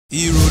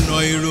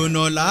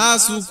ìrònà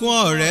làásùnkún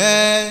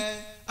ọ̀rẹ́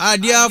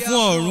adíá fún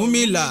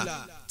Ọ̀rúnmìlà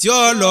tí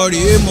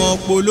ọlọ́rẹ̀ mọ̀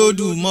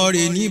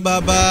polódùmarè ní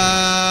bàbá.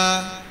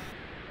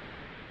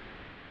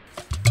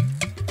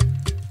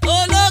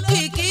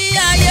 Olokiki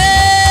ayé.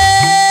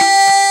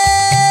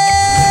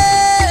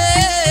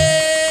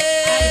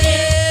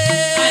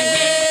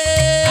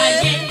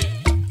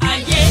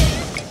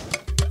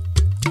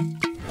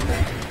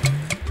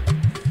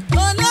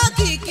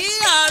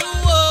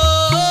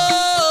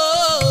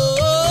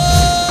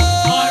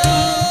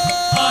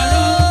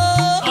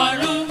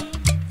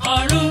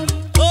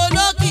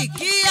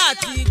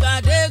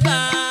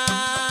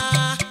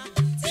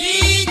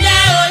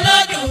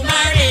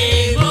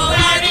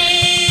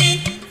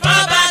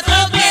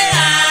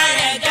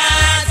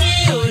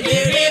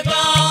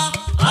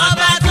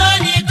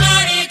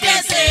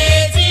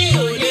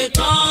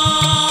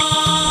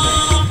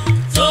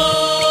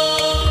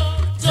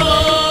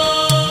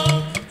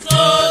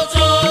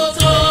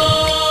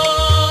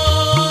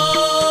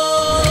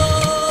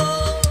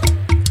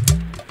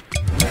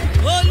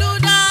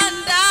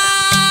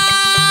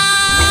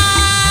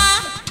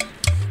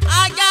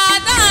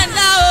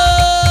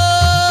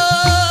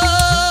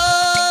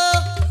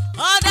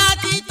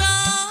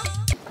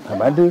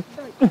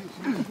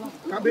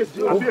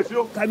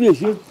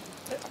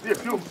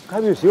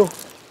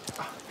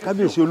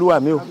 Kábíyèsí olúwa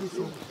mi o,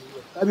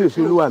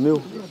 kábíyèsí olúwa mi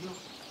o,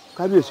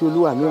 kábíyèsí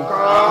olúwa mi o,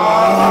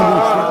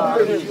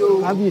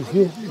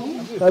 kábíyèsí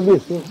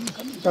kábíyèsí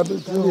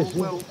kábíyèsí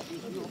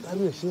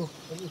kábíyèsí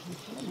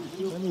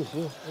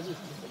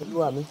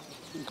olúwa mi.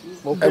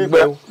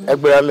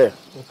 Ẹgbẹ́ alẹ̀.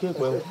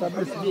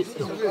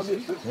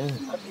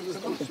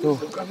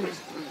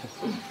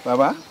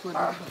 Bàbá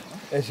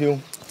ẹ ṣeun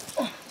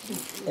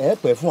ẹ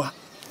pẹ́ fún wa.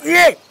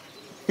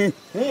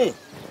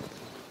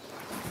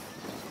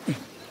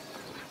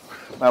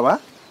 Bàbá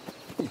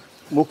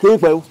mo ké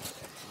pẹ́ o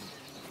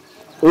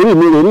orí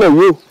mi rè ń lẹ̀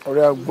yìí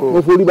o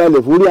mo forí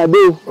balẹ̀ forí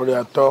adé o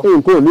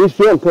nǹkan ò ní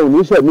ṣe nǹkan ò ní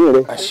ṣẹ̀mí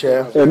rẹ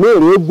ẹ̀mí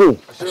rẹ ó gùn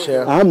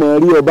àmọ́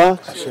rí ọba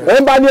ẹ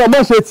ń bá ní ọmọ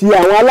ṣe ti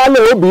àwọn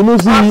alálẹ̀ ó bínú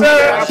sí i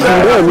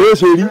ṣùgbọ́n ni ó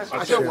ṣe rí.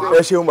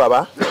 Ẹ ṣeun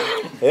bàbá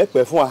ẹ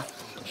pẹ́ fún wa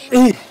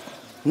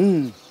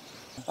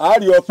a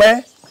rí ọpẹ́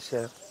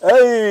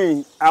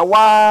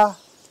àwa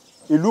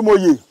ìlú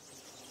mòye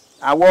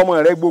àwọn ọmọ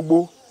rẹ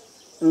gbogbo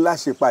ńlá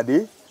ṣèpàdé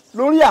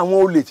lórí àwọn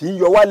olè tí ń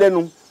yọ wá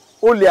lẹ́nu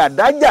olè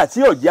àdájà tí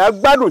òjì á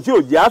gbádùn tí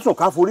òjì á sùn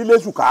ká forí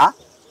lésùn ká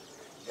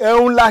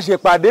ẹ̀hún la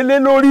ṣèpàdé lé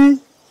lórí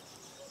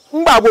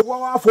ńgbà gbogbo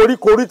wa forí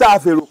korí tá a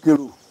fèrò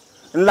kèrò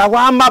ńlá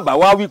wa má bà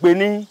wá wípé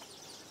ní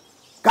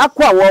ká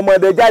kó àwọn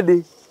ọmọdé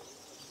jáde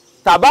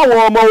tàbáwọn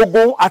ọmọ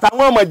ogun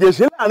àtàwọn ọmọ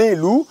jèṣe láàrin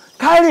ìlú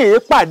kárìn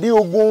pàdé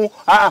ogun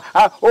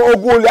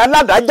olè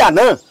aládàájà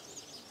náà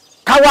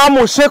ká wá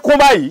mú ṣékún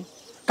báyìí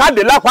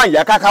káde lápá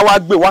ìyá ká wá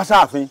gbé wá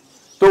sáàfin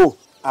tó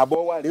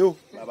àbọ̀ wa rèé o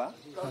bàbá.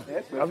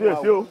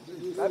 Kábíyèsí o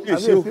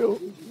kábíyèsí o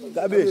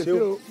kábíyèsí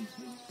o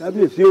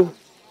kábíyèsí o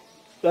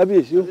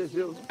kábíyèsí o.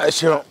 Ẹ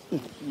ṣeun.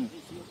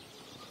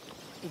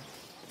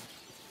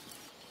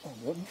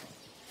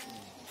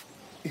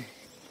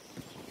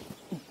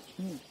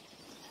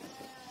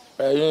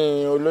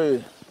 Ẹ̀yin olóyè.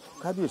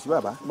 Kábíyèsí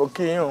bàbá. Mo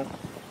kí yín o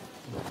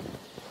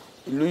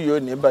ìlú yìí ò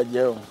ní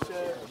bàjẹ́ o.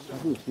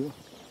 Kábíyèsí o.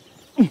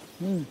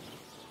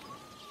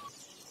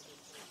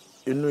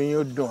 Inú yín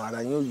ó dùn ara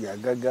yín ó yá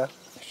gágá.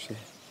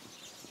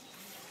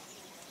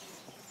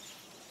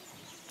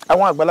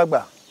 Àwọn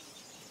àgbàlagbà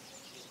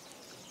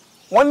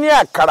wọ́n ní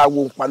àkàrà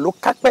wòǹpà ló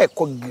kápẹ́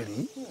ẹ̀kọ́ gìrì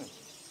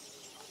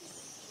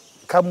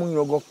ká mú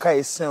yangan ká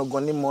ẹsẹ̀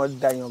ọgàn ní mọ́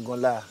da yangan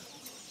láà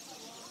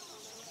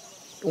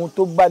ohun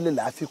tó bá lè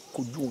là á fi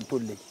kojú ohun tó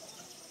lè.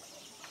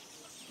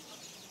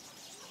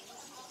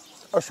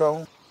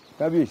 Ọ̀ṣọ́run.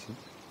 Kábíyèsí.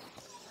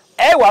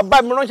 Ẹ wá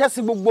bá mi ránṣẹ́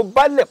sí gbogbo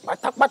baálẹ̀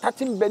pátápátá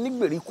tí ń bẹ ní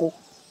gbèríko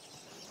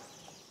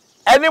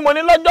ẹni mo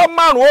ní lọ́jọ́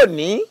 5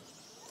 òní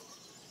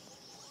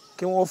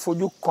kí wọ́n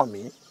fojú kàn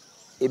mí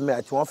èmi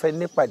àti wọ́n fẹ́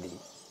nípàdé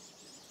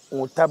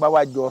ohun tá a bá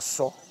wá jọ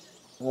sọ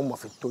wọ́n mọ̀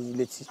fi tó yín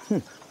létí.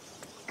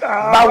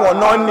 Báwọn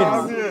náà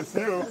nílùú.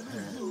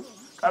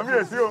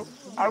 Kábíyèsí o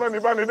arán ní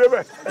bá ní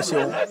débẹ̀. Ẹ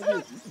ṣeun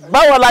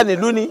báwọn la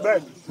nílùú ni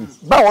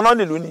báwọn náà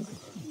nílùú ni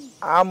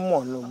a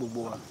mọ̀ ní gbogbo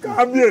wa.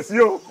 Kábíyèsí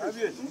o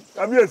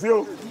kábíyèsí o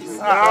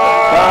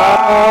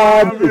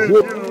kábíyèsí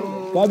o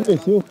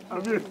kábíyèsí o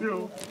kábíyèsí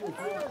o.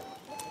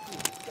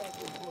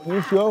 Ní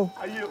ṣe ọ́.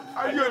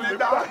 Ayé ò lè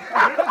dá.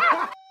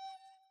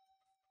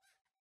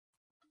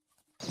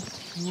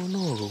 Wọ́n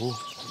náà rò ó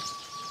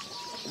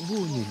bó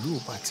o nílùú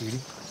ò bá ti rí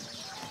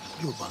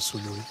bí ò bá so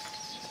lórí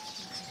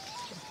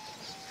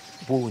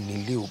bó o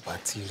nílé ò bá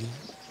ti rí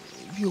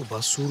bí ò bá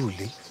sòrò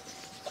lé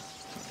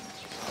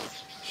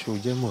ṣé o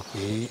jẹ́ mọ̀ pé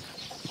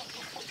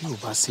bí ò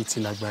bá sétí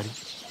lágbárí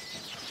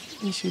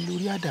níṣe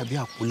lórí àdàbí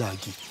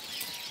àpòláàgì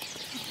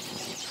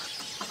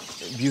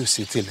bí ò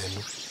sétí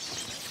lẹ́nu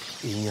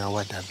èèyàn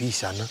àwa dàbí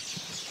ìṣáná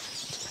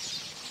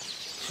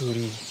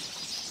sórí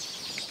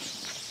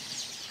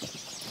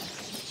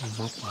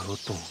ọmọ pàrọ̀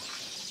tán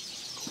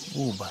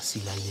bó o bá sí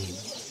láyé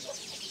mi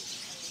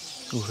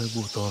tó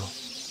rẹ́gbò tọrọ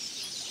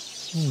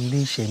ní ilé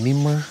iṣẹ́ mi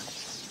mọ́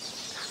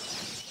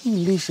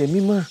ilé iṣẹ́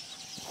mímọ́.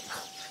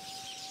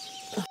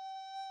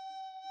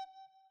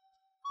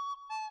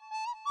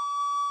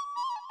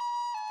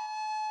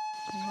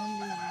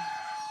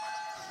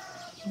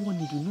 wọ́n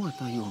ní ìdùnnú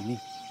àtayọ̀ mi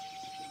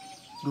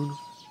lónà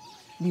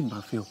bí n bá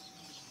fẹ́ ọ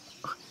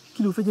kí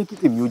ló fẹ́ jẹ́ kí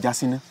èmi ó já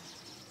sí ná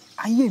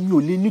ayé mi ò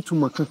lè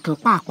nítumọ̀ kankan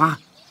pàápàá.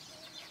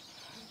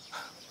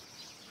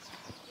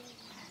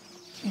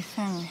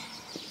 ìfẹ́ mi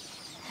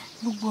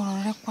gbogbo ọ̀rọ̀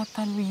rẹ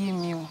pátá ló yé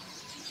mi o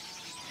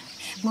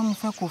ṣùgbọ́n mo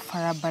fẹ́ kó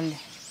farabalẹ̀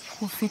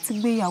kó fetí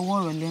gbéyàwó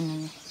ọ̀rọ̀ lẹ́nu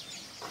mi.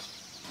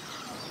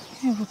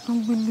 ẹrù tó ń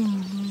gbélé mi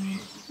lórí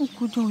ó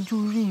kọjá ojú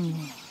orí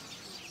mi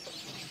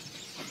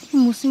bí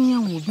mo sì ń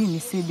yàwọn òbí mi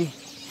síbẹ̀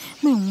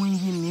bẹ́ẹ̀ wọ́n ń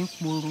yí mi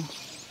pòrò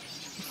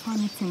ìfá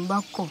mi tí ń bá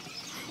kọ̀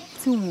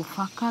tí n ò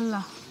fa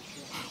kálà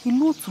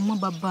ìlú òtún mọ́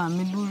bàbá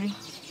mi lórí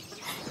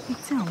bí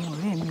tí àwọn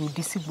ọ̀rẹ́ mi ò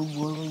dé sí gbogbo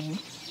ọ̀rọ̀ yìí.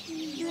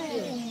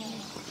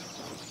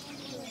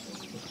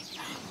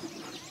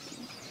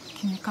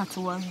 kí ni ká ti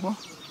wá gbọ́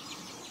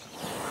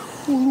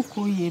orúkọ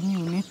oyè mi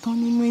ò ní tán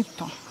nínú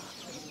ìtàn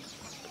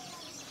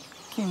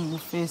kí n mo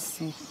fẹ́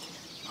sí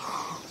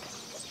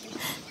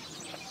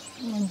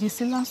i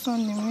màjèsí lásán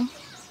ni mí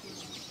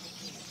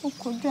ó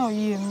kọjá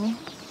òye mi.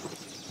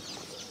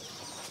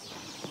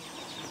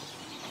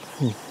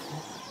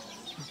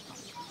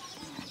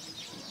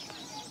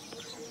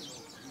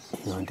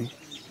 ìyànde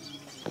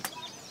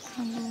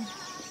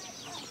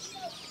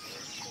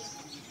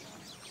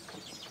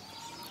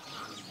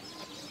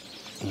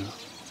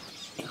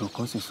èrò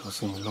kan sì sọ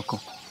sí mi lọ́kàn.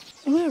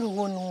 irú èrò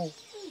wo nu o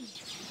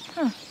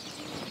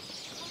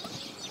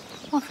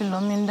wọ́n fi lọ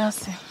mí ń dá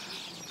sí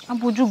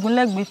abojúgun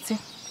lẹ́gbẹ̀ẹ́ tí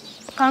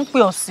ká ń pè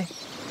ọ́ sí.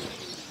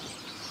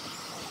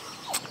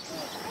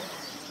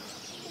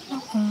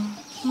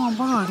 mọ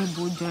bọ́rọ̀ rí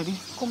bò jàre.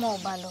 kó mọ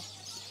ọba lọ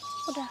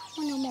kódà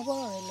wọ́n ní ọmọ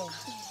bọ́rọ̀ rẹ lọ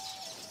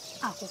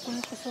àkókò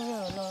ní kú sórí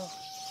ọ̀rọ̀ lọ́rọ̀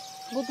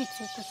bóbí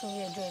tí kú sórí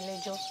ẹjọ́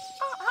ẹlẹ́jọ́.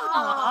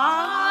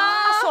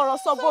 sọ̀rọ̀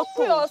sọ bó tó.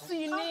 pé ọ sí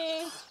ni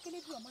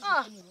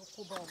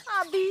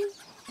àbí.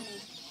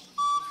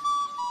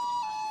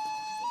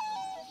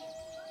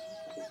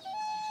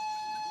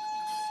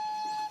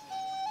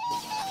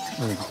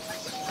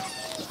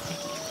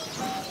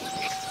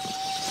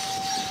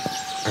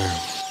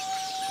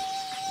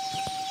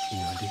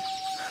 ìyànde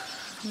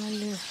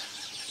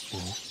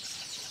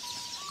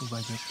tó bá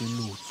jẹ́ pé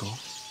lóòótọ́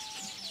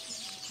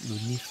ló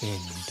nífẹ̀ẹ́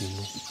mi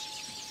dénú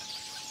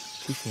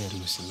fífẹ́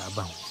rẹ̀ ò sì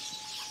lábàwọ́n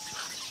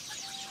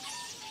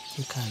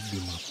jẹ́ ká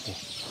gbìmọ̀ pọ̀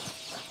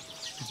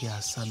jẹ́ a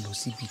sá lọ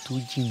síbi tó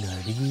jìnnà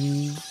rí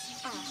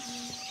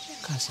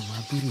ká sì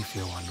máa béèrè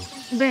ìfẹ́ wa lọ.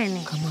 bẹ́ẹ̀ ni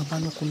ká máa bá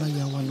lọ́kọ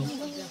láya wa lọ.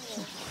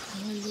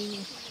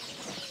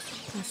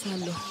 ká sá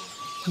lọ.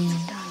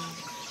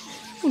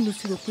 ó lọ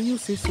sí rò pé yóò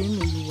ṣeé ṣe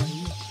nínú olùwà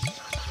yìí.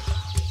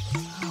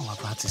 àwa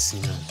bá ti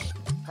sin náà.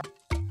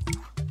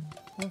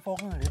 ń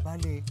fọkàn rẹ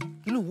balẹ̀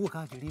kí ló ń wò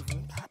káàkiri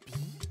fún tàbí.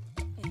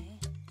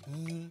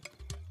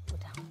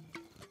 kódà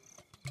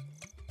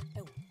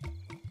ẹ wò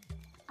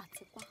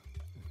àti pa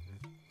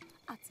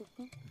àti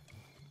kún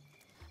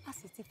a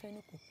sì ti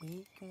fẹnu kò pé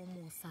kí wọ́n mú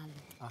un sá lọ.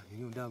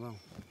 èyí ò dáa báwọn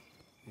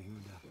èyí ò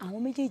dáa. àwọn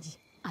méjèèjì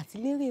àti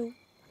lérè o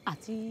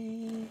àti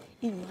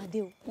ìyìn adé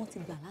o wọ́n ti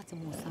gbà láti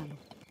mú un sá lọ.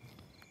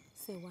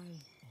 ṣé wàá rí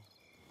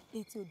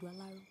etí odò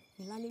aláró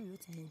ni lálẹ́ yìí ó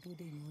ti mọ odò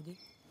dé ìnáwó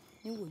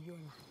níwòye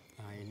ọ̀la.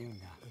 ilé ò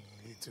dáa.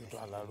 etí odò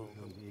aláró.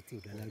 etí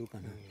odò aláró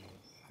kan náà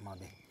a máa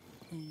bẹ̀.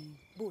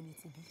 bó o ní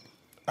ti bí.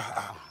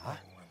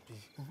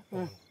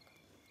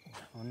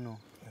 ọ̀nà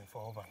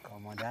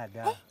ọmọ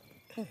dáadáa.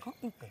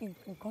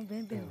 nǹkan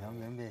bẹ́ẹ̀ bẹ́ẹ̀. nǹkan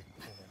bẹ́ẹ̀ bẹ́ẹ̀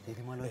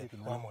tètè mọ́ lọ tètè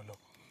mọ́ lọ.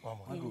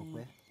 wọ́n dùn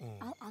pẹ́.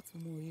 a tún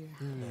mọ ríra.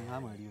 a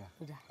mọ̀ ríra.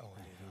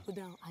 ó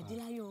dà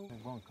àdíláyọ̀ o.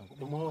 gbọ́n nǹkan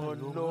mọ́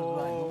lọ.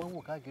 wọ́n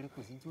wò káàkiri kò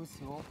sí tí ó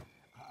sì ọ́.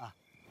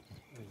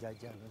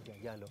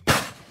 jájá lọ.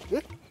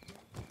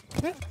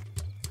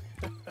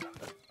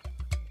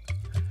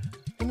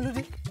 èmi ló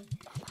dé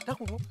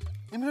dákùnrin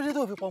èmi ló dé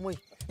tó fi pa ọmọ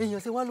yìí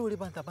èèyàn ṣe wá lóore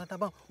bàǹtàbàǹtà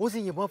báwọn ó sì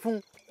yìnbọn fún.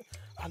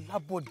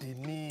 alábọ̀dé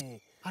ni.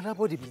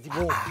 alábọ̀dé bìí ti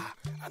bọ̀.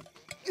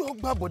 yóò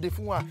gbàbọ̀dé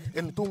fún wa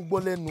ẹni tó ń gbọ́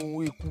lẹ́nu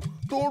eku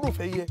tó ń rò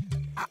fẹ́ yẹ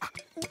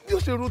bí ó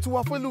ṣe ro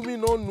tiwa fẹ́lúmi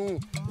náà nù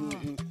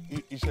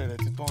iṣẹ́ rẹ̀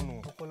ti tán nù.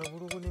 ọpọlọ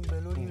burúkú ní bẹ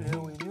lórí rẹ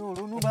o èmi ò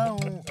ronú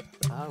báwọn.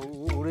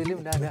 òòrè lé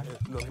mi dáadáa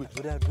lọ́gbẹ̀ tó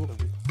dáa dúró.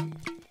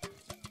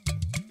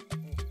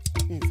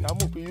 ìsì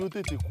àmọ̀ pé yóò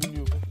tètè kú ni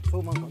o. tó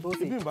mọ nǹkan tó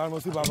ṣe ibi ìbá rán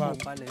sí bàbá mi.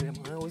 balẹ̀ rẹ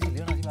mọ̀ ó sì lè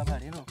rán sí bàbá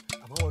rẹ náà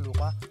àmọ́ wọ́n lò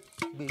pa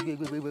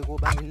gbégbégbégbé kó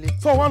bá mi lé.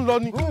 sọ wá ń lọ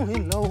ni.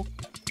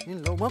 ń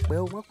lọ mọ̀ pẹ́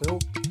o mọ̀ pẹ́ o.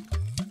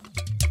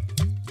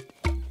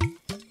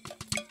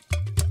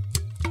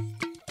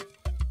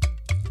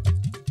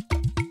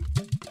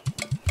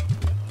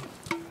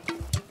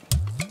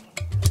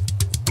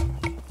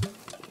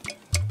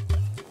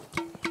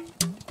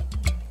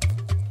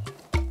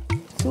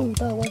 tóun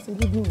tá a wá sí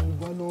dídùn òun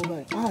bá lọ́wọ́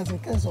báyìí a sì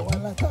kẹsàn-án wá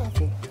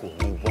látàfin. kò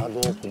ní bá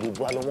lọ́wọ́ kò ní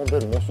bá lọ́wọ́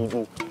bẹ̀rù mọ́ sójú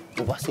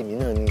tó bá sèmi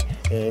náà ni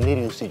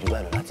lérí ó ṣèjú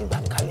báyìí lọ láti gbà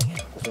mí kalẹ̀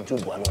kò sí tí ó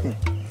bọ́ lọ́wọ́.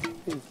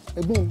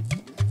 ẹ̀gbọ́n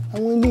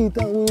àwọn ilé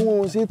ìtàwọn wọn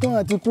ò ṣe tán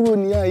àti kúrò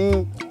ní ààyè.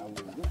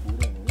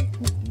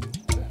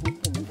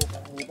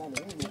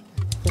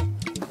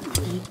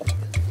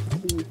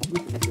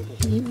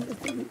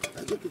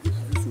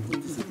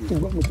 ti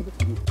gbọ́ mo ti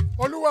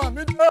gbọ́. olúwa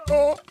mi dé o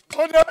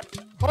òde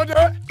òde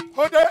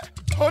òde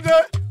òde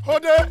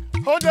òde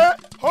òde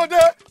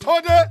òde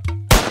òde.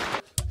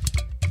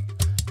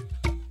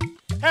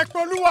 ẹ pé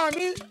olúwa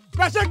mi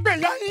bá ṣe pè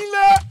yá yín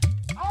lé.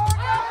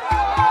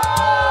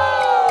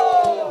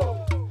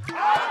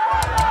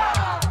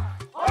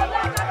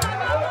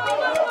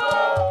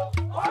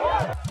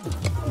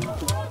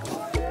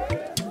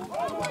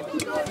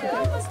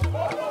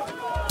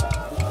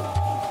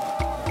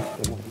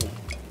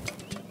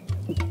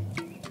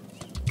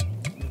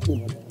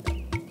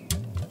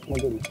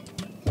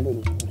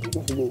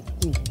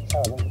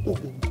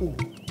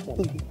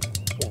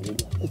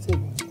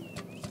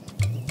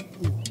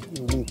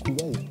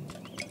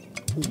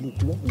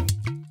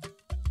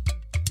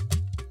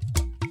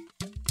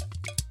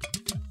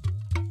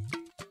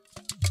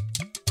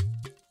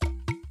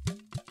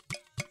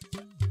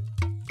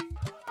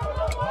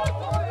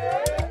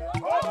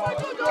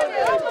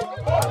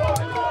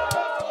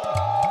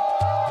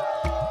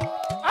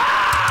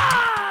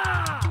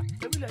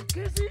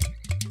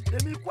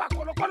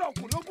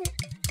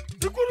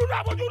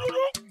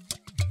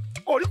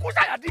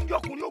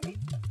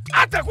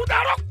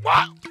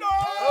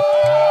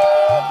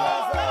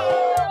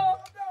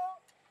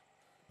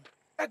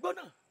 ẹgbọ́n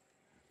náà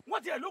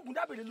wọ́n ti ẹ̀ lóògùn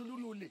dábìrì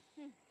lórí olè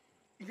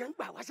ìyẹn ń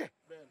gbà wáṣẹ̀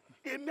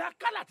èmi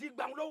akálà ti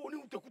gbà wọn lọ́wọ́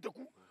oníhun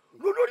tẹkutẹku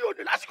lórí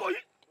olè lásìkò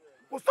yìí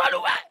kò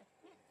sọ́lùwẹ̀.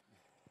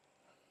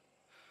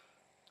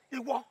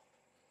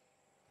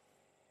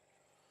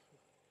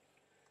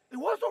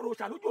 ìwọ sọ̀rọ̀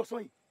òṣà lójú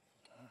ọ̀sán yìí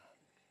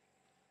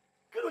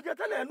kí ló jẹ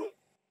tẹ́lẹ̀ ẹnu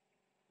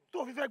tó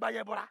fi fẹ́ gba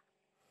yẹ bọ́ra.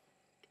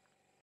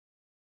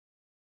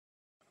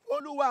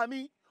 olúwa mi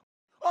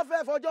ó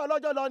fẹ́ fọjọ́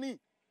ọlọ́jọ́ lọ ni.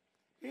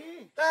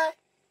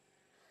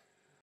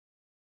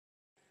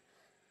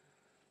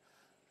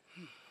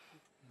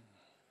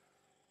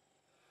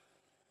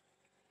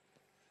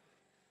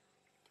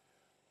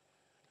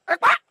 ẹ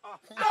pa.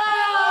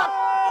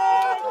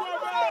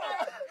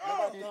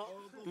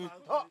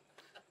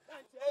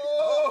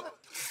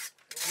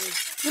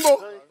 níbo.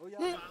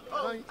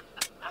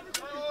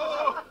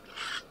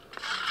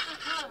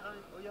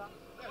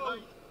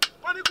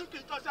 wọ́n ní kú kì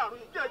í jọ sí àrùn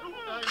yìí jẹ́ ìlú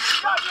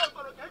káàdì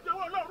ọ̀sọ̀rọ̀ kì í jẹ́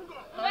owó ọlọ́run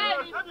gan.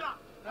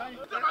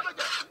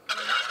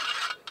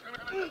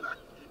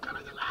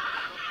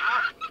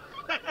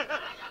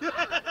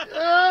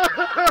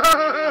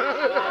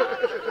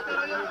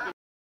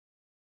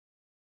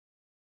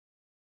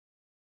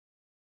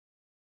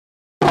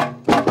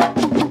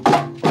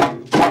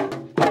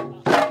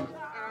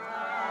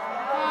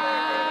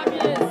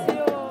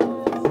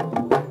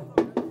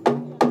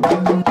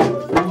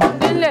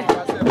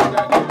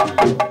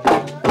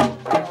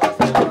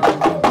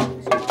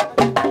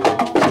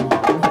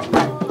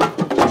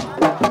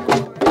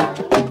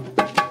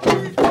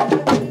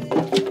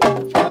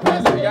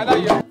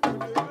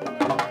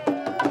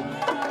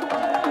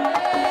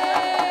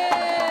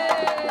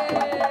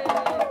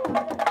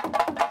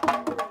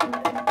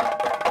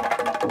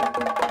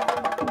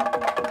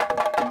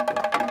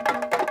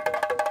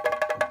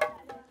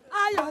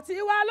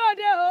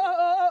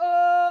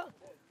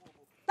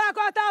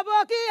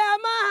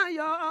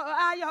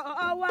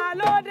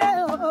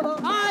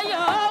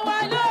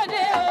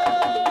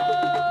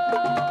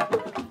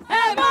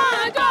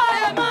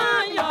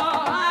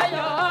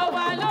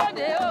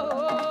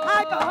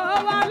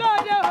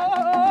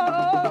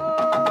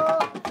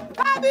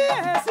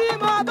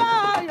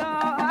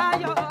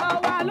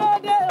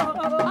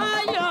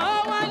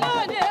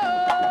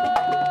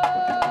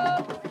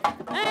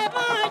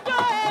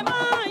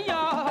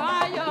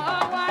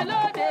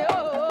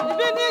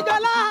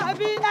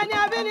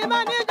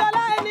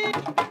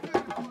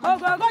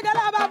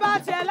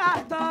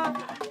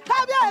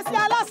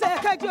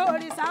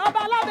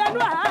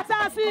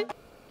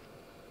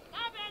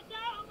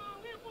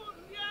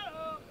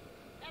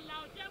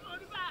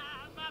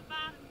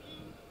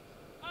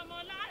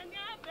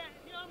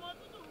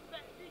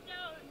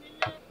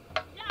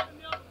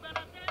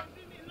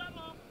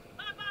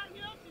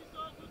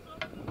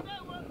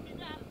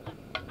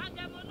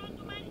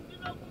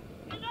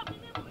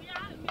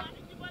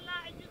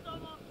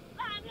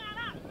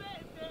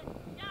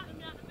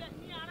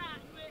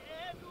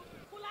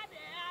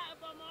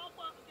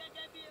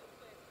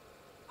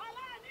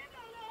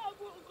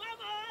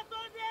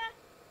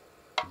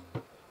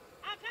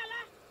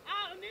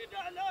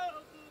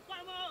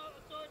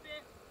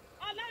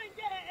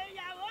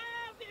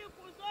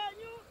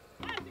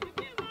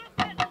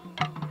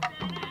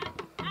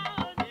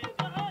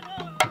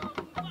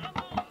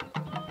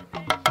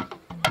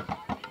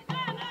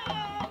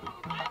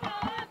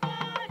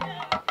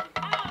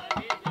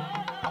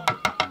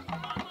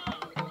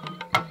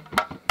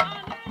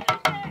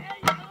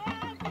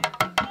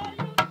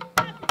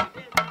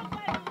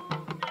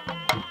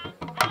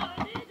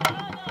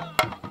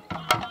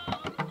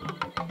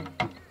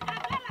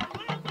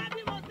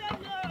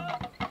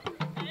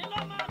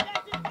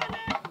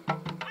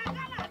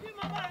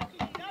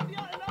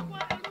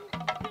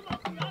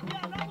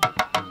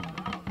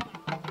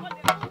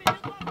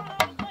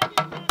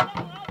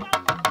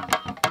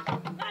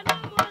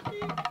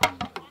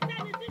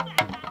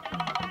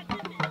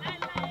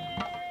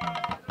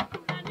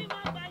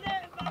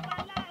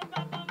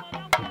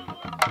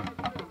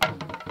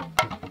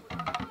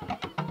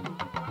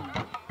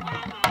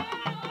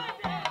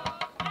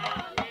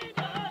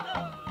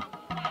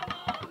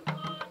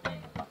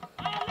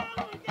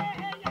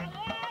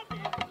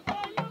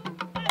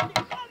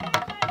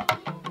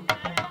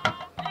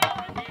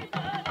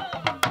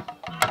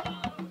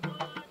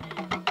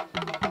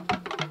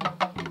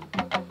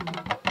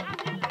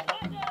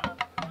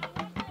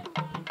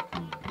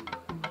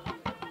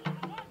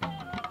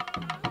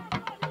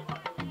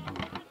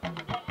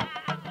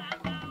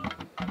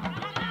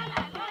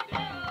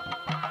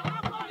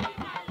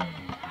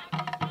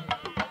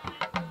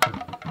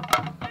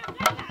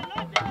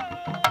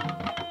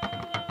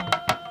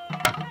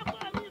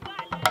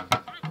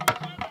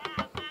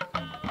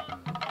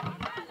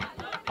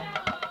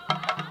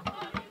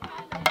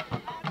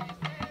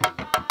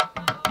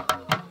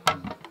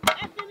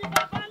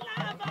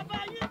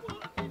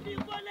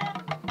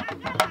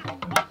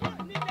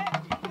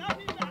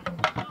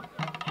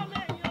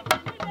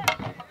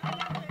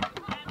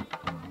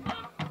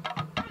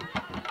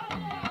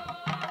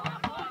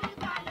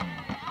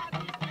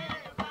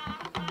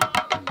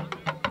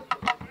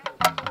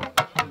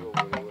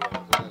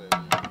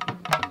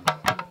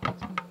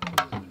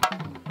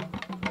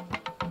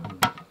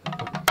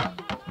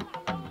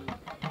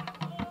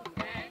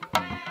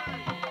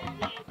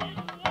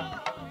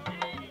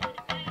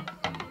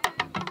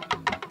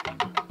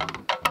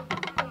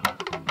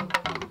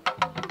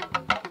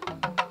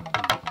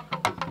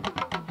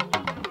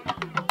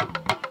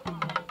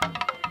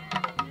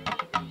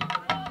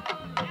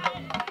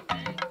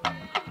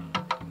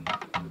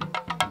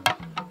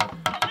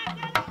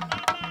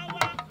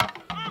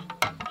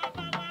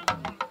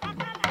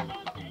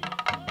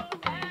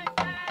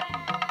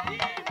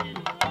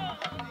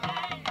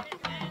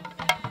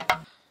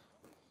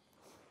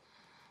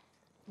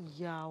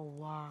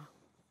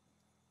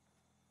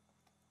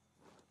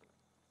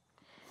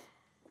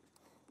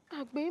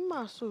 àgbẹ̀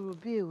máa sọ̀rọ̀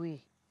bí èwe.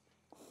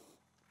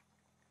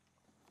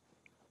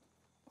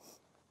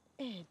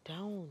 Ẹ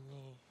dáhùn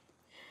ni.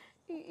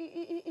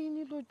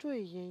 Ní lọ́jọ́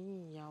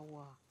ìyẹ̀yìn ìyá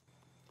wa.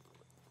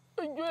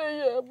 Ọjọ́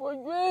ẹ̀yẹ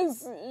àbọ̀jọ́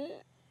èsì.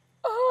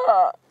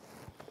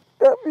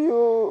 Tàbí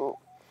o,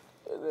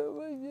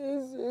 ẹlẹ́mọ̀jẹ́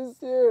ṣe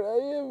ṣe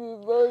ìráyè mi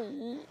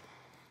báyìí.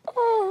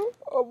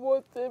 Ọmọ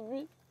tèmi.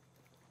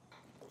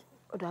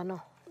 Ọ̀dà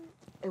náà,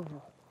 ẹ wò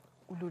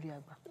olórí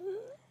àgbà.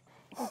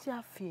 Ẹ jẹ́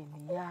á fi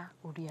ènìyàn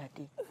orí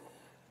adé.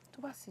 Tó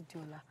bá sì di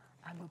ọ̀la,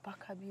 a lọ bá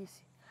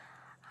kábíyèsí.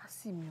 A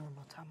sì mi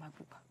ọ̀nà tá a máa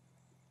gbé gbà.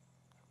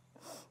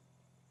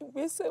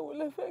 Ìgbésẹ̀ wo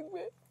lẹ fẹ́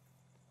gbé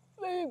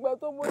lẹ́yìn ìgbà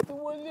tó mo ti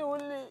wọlé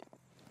olè?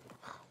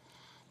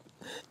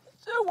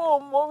 Ṣé wọn ò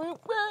mọ̀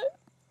wípé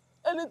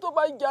ẹni tó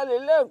bá jalè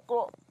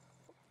lẹ́ẹ̀kan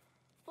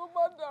tó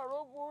bá dàrú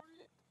borí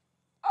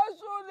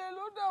aṣọ olè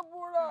ló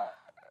dàbúrà?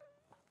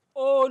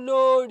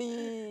 Olórí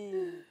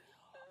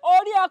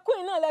orí ẹkún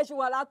iná lẹ ṣì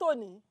wà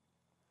látòní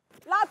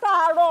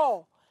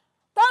látàárọ̀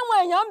táwọn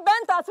èèyàn ń bẹ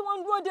ń ta tí wọ́n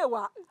ń dúró dè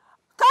wá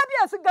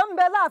kábíyèsí gan ń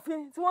bẹ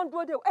láàfin tí wọ́n ń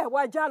dúró dè wá ẹ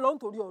wá já lọ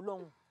nítorí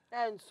Ọlọ́run.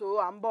 Ẹ ń so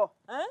à ń bọ̀.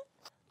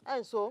 Ẹ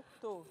ń so.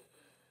 tó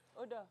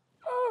ó dà.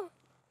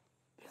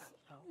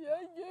 Ìyà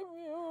jẹ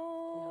mí o,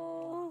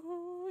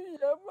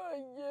 ìyà máa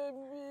jẹ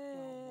mí.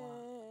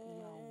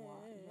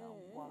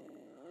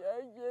 Ìyà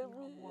jẹ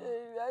mí,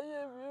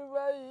 ìráyè mi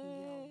báyìí.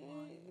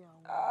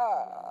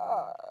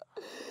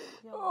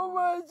 Ó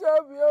máa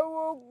ṣàbí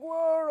ọmọ ogun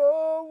ọ̀rọ̀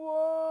ọmọ.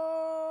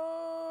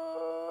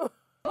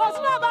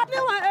 Òṣùwọ̀n bá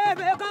níwọ̀n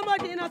èèbè kan mo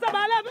jìnnà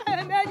sọ́ba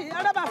lẹ́fẹ̀ẹ́ méjì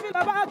ọlọ́ba fi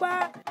lọ́ba gbà.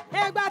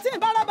 Ìgbà tí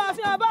ìbálòpọ̀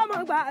fi ọba ọmọ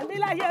gbà mí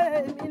láyé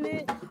mi ni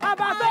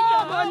ọba tó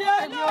mọ ní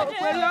èmi ò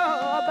pé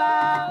lọ́ba.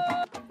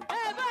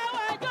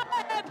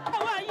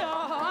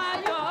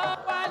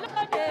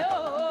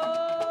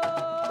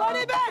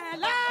 Torí bẹ́ẹ̀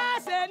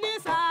láṣẹ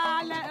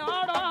nísàlẹ̀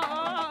ọ̀rọ̀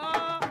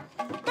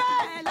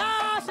bẹ́ẹ̀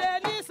láṣẹ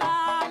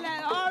nísàlẹ̀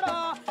ọ̀rọ̀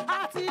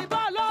àti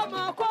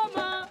bọ́lọ́mọ kó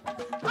mọ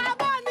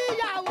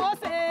abọ́níyàwó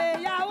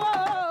ṣèyàwó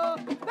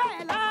bẹ́ẹ̀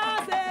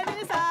láṣẹ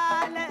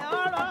nísàlẹ̀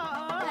ọ̀rọ̀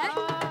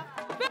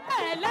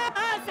bẹ́ẹ̀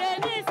láṣẹ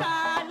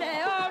nísàlẹ̀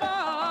ọ̀rọ̀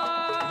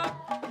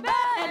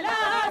bẹ́ẹ̀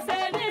láṣẹ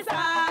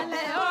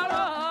nísàlẹ̀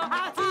ọ̀rọ̀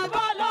àti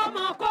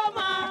bọ́lọ́mọ kó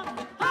mọ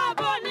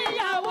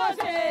abọ́níyàwó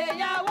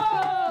ṣèyàwó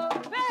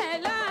bẹ́ẹ̀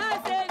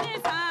láṣẹ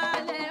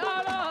nísàlẹ̀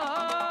ọ̀rọ̀.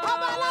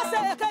 Ọba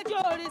aláṣẹ kejì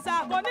òrìṣà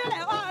kò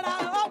nílẹ̀ ọ̀ra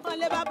ọkàn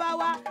lé bàbá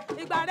wa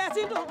ìgbà rẹ̀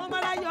ti dùn ọmọ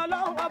aráyé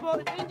ọlọ́run ọbọ̀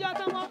ìjọ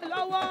tó mọ́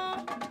lọ́wọ́.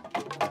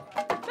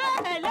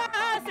 Bẹ́ẹ̀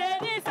láṣẹ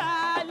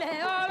nísàlẹ̀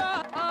ọ̀rọ̀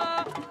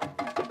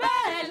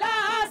bẹ́ẹ̀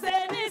láṣẹ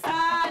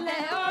nísàlẹ̀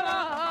ọ̀rọ̀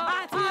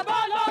àti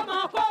bọ́lọ́mọ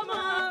kó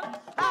mọ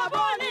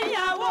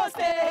abọ́níyàwó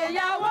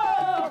ṣèyàwó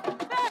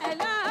bẹ́ẹ̀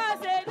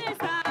láṣẹ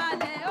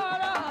nísàlẹ̀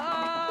ọ̀rọ̀.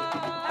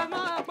 Ẹ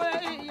mọ̀ pé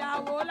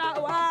ìyàwó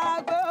làwa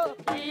gbé o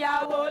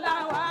ìyàwó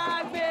làwa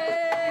gbé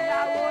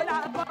ìyàwó là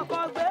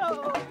kọ́kọ́ gbé o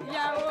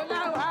ìyàwó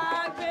làwa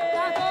gbé.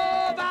 Kátó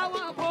bá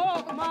wọn kó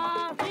mọ́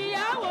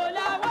ìyàwó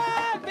làwa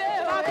gbé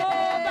o kátó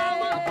bá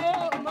wọn kó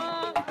mọ́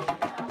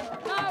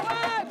làwa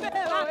gbé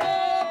o kátó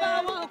bá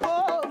wọn kó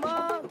mọ́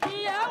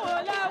ìyàwó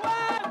làwa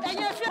gbé.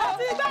 Ẹ̀yẹ fi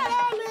ọtí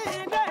gbẹ́rẹ́ mi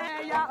dé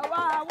ìyàwó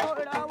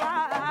àwòrán wa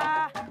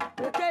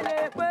pékélé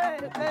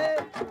péké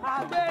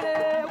àgbèrè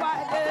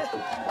wáyé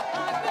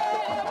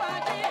àgbèrè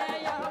wáyé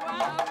ìyàwó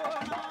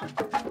àwòrán.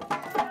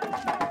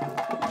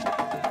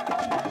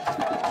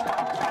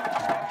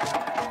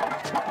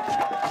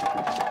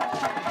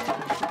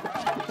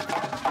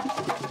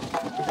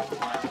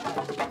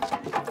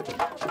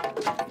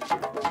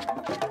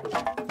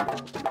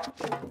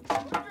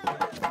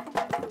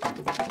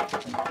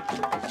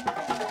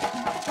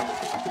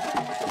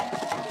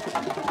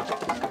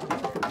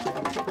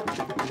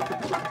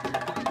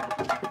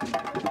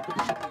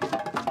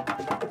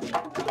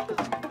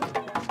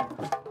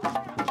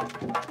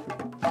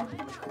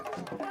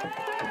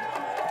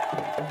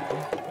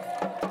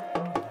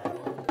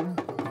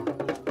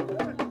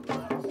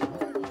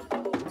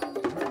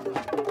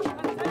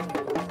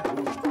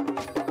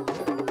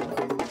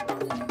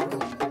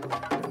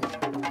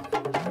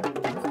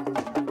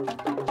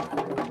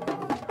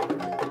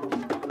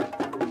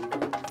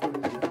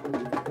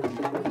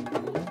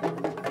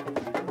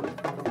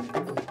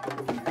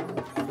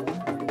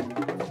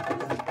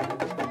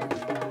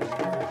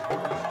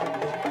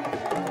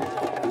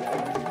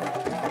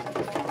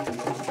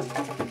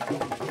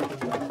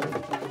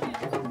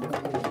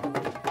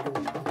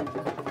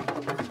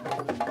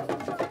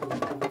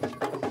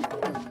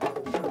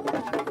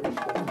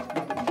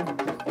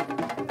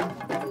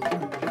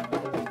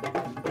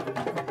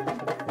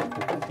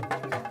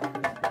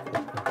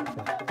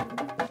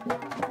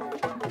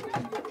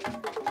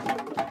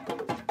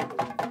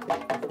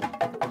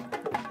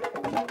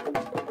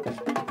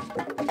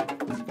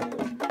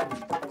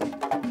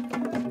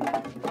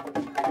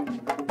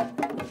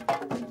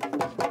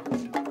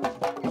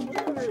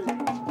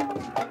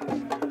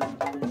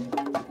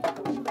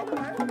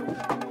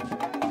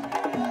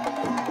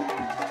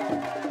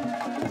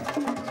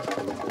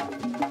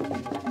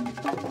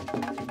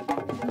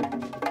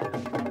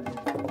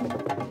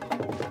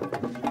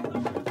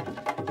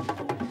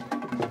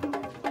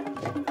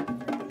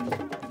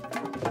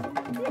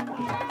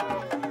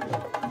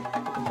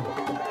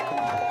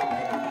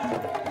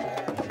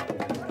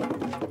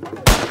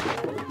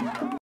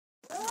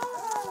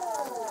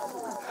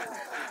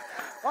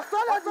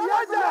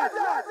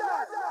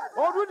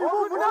 ọdún ni mú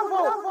múná fò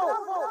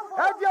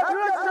ẹbí ẹbí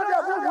rẹ ti sọdẹ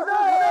mú múná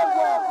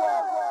wọ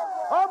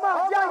ọmọ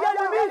àti ayé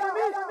ni mí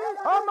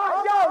ọmọ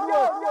àti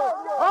ọ̀rọ̀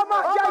ọmọ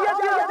àti ayé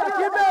tí ìjà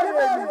kí bẹ̀rẹ̀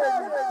mi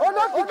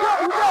olókìkí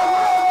òwúrọ̀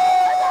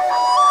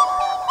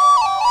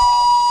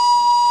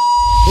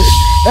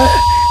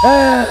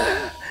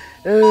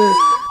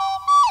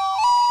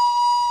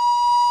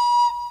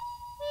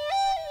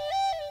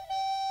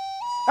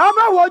ẹ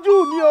má wojú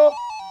mi o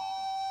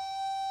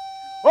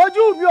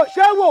ojú mi ò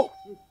ṣe wò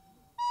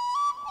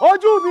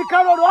ojú mi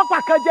kan rọrọ ọ̀pá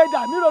kan jẹ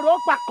dà mí rọrọ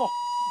ọ̀pá kọ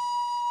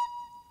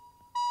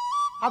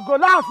àgọ́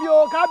láàfin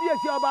o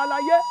kábíyèsí ọba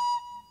aláyé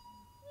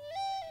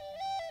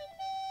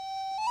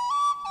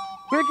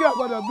pé kí o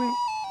gbọ́dọ̀ gbin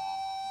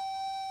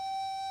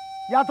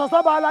yàtọ̀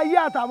sọ́ba aláyé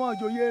àtàwọn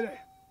ìjòyè rẹ̀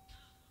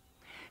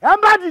ẹ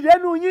má dìde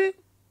nu yín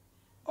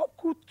ó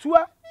kú tú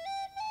ẹ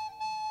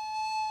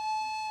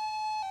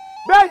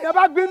bẹ́ẹ̀ yẹn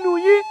bá gbin nu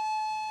yín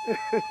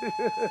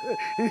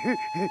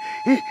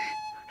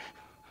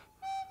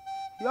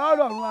yọ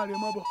rọrùn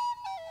àrèmọbọ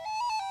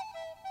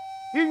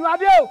ìyún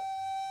adé o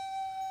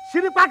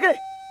sírípákè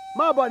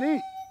máa bọ̀ níyì.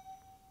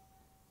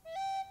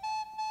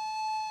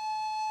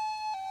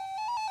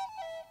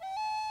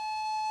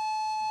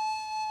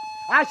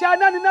 àṣẹ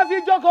iná ni iná fi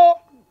jókòó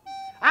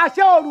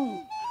àṣẹ òrùn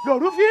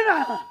lòrù fi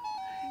ràn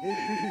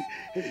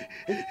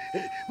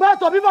máa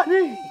tọ̀ bíbọ̀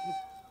níyì.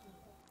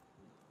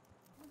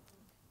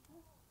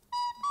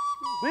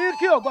 bí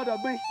kí o gbọ́dọ̀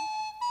gbin.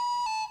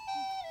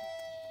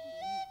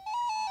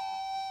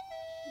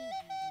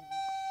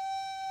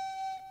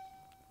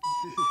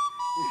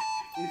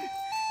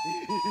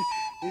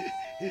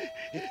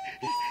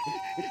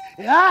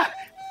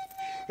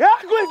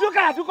 kú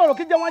ìdúkà àdúkọ̀rọ̀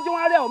kí jẹ́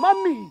wọ́n rẹ̀ ọ́ má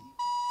mì.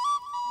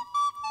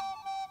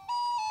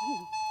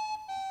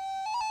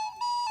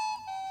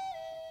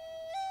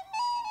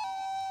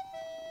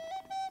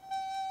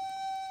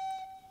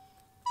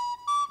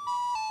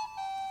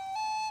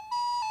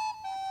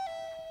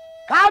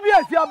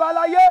 kábíyèsí ọba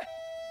aláyé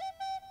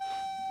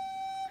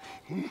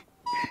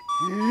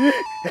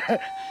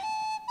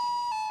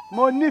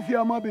mo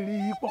nífẹ̀ẹ́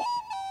ọmọbìnrin yìí pọ̀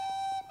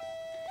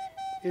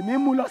èmi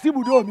mú lọ sí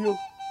ibùdó mi o.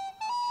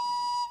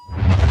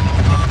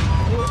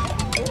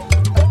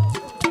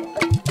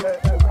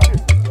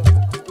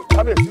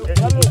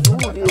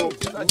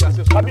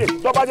 kábíyèsí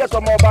tó bá jẹ́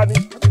tọmọ ọba ni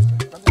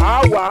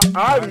àwa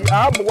àárí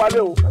àmú wálé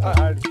o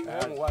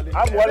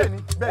àmú wálé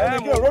ẹni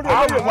kí òróró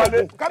àmú wálé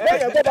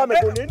kábíyèsí tó bá mi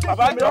kò ní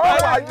bàbá mi ọwọ́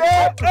àgbẹ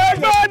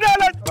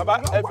bàbá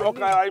ẹgbẹ́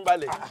ọkàn ara yín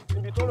balẹ̀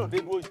níbi tó rọ̀ dé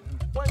dúró yìí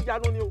wọ́n ń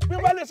janu ni o bí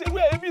wọ́n bá lè ṣe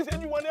wé ebi ṣe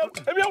ju wọn ní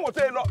ebi ẹ̀wọ̀n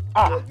tẹ́ ẹ lọ.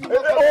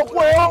 òkú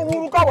ẹ̀ ọ́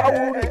rúru káwa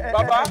rúru ni.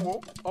 bàbá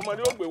ọmọ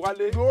ni ó gbé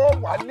wálé. yóò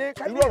wálé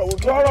irú ọ̀rọ̀ wo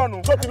sọ̀rọ̀ nù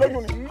tó ti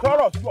lóyún ni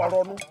sọ̀rọ̀ sí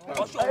ọ̀rọ̀ nù.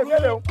 ọ̀ṣọ̀run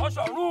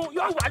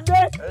yóò wálé.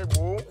 ẹ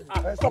wò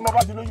ó sọmọ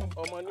bá ti lóyún.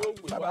 ọmọ ni ó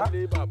gbé wálé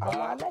bàbá.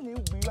 àwọn alẹ́ ni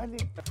ó gbé wálé.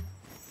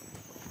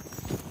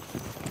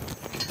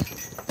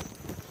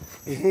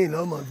 èhìn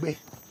lọ́mọ gbé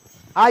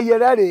ayé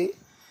rẹ̀ rèé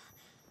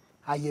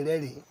ayé rẹ̀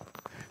rèé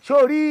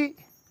sórí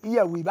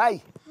iyẹ̀wù báyìí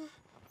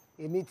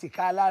èmi ti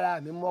ká lára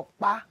mi mo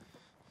pa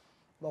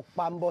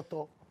ń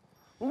bọ́tọ̀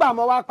ńgbà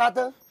mo wá pa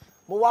tán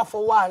mo wá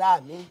fọwọ́ ara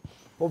mi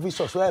mo fi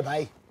ṣọ̀ṣọ́ ẹ̀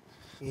báyìí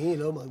èyí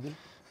lọ́mọ gbé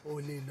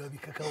o lè lọ bí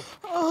kankan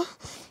o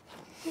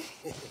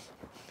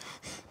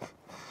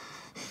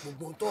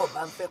gbogbo tó o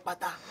bá ń fẹ́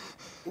pátá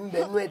ń bẹ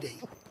nú ẹ̀dẹ̀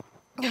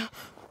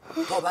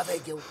yìí tó o bá fẹ́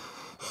jẹun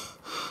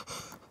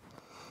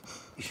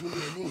ìṣúná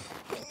ẹ̀ ní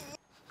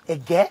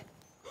ẹ̀gẹ́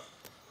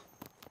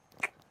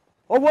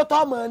owó tó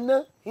o mọ̀ ná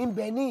ń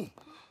bẹ ní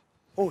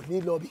ò ní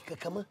lọ bí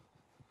kankan mọ́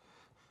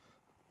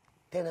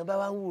tẹ̀ràn bá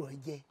wá ń wù ọ́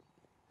jẹ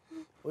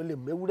o lè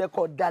mẹ́wúrẹ́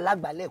kọ́ da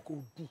lágbàlẹ̀ kó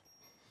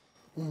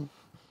dùn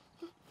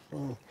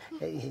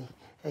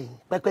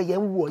pẹ́pẹ́yẹ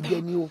ń wù ọ́ jẹ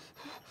ni o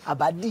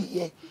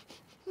àbádìyẹ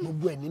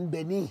gbogbo ẹ̀ ní ń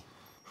bẹ níyì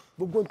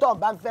gbogbo tó o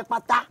bá ń fẹ́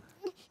pátá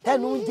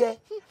tẹnu ń jẹ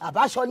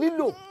àbáṣọ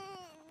lílò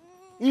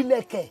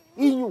ìlẹ̀kẹ̀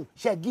iyùn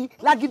ṣẹ̀gí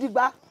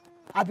lágídígba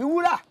àbí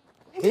wúrà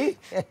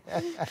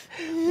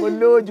mo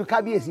lójú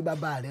kábíyèsí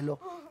bàbá rẹ lọ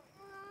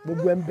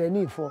gbogbo ẹ̀ ń bẹ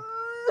ní ìfọ.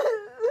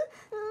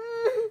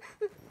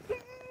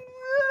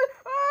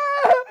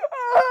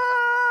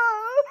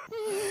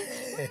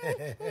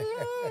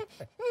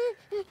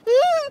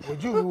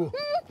 ojú mi wò.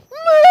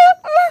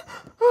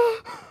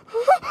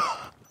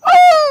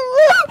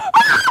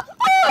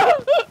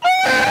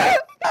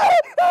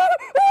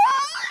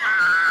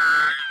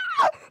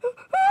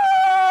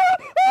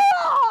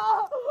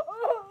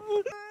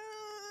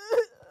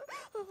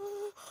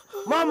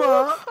 mọ́mọ́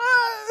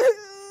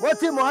mo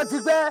ti mọ̀ ọ́ ti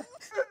pẹ́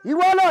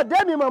ìwọ náà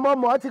dẹ́mi mọ̀mọ́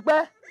mọ̀ ọ́ ti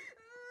pẹ́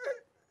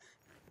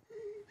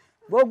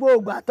gbogbo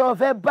ìgbà tó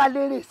fẹ́ bá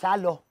lérè sá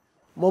lọ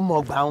mo mọ̀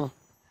gbà wọn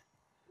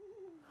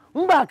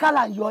ńgbà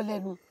kálà yọ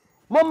lẹ́nu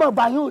mo mọ̀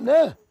gbà yún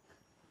náà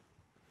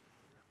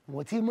mo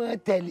ti mọ̀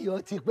tẹ̀lé ọ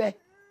ti pẹ́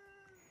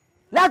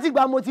láti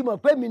gbà mo ti mọ̀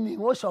pé mi ni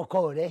wọ́n ṣọkọ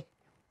rẹ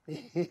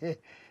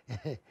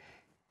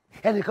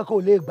ẹnìkan kò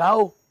lè gbà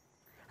ó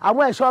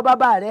àwọn ẹ̀ṣọ́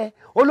bàbá rẹ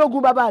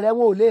ológun bàbá rẹ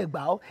wọn ò lè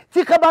gbà ó tí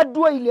ká bá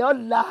dúró ilẹ̀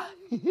ọ̀la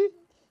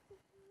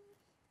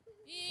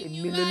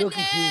èmi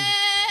lolókìkí o.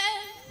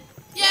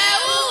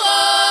 yẹ̀wù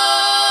o.